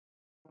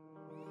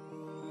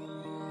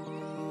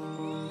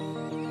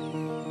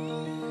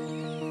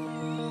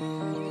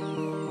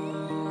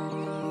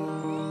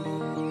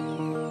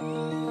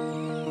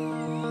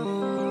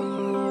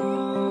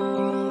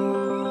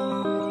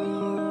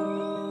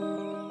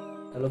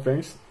Hello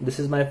friends, this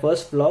is my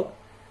first vlog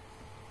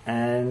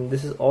and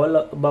this is all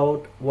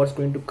about what's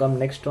going to come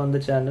next on the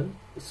channel.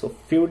 So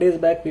few days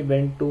back we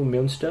went to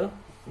Münster,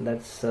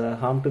 that's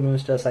Ham to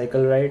Münster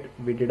cycle ride.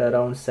 We did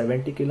around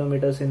 70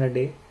 kilometers in a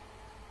day.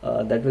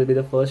 That will be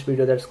the first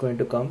video that's going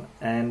to come,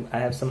 and I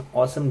have some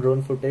awesome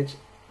drone footage.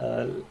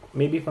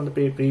 Maybe from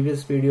the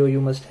previous video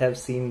you must have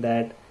seen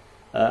that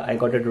I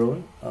got a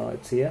drone,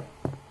 it's here.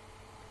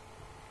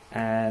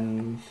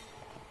 And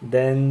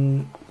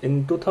then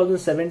in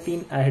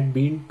 2017 I had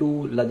been to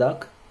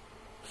Ladakh,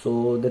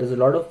 so there is a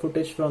lot of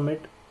footage from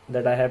it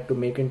that I have to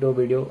make into a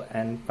video,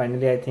 and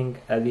finally I think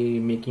I'll be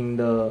making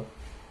the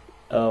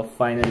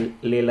final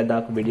Leh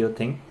Ladakh video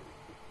thing.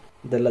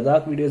 The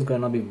Ladakh video is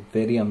gonna be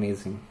very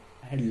amazing.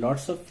 I had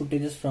lots of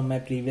footages from my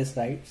previous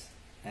rides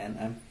and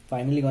I'm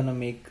finally gonna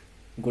make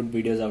good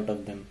videos out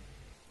of them.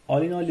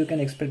 All in all, you can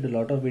expect a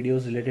lot of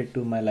videos related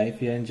to my life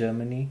here in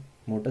Germany,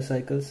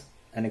 motorcycles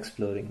and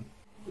exploring.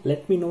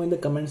 Let me know in the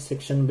comments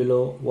section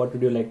below what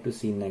would you like to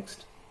see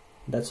next.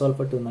 That's all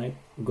for tonight.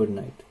 Good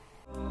night.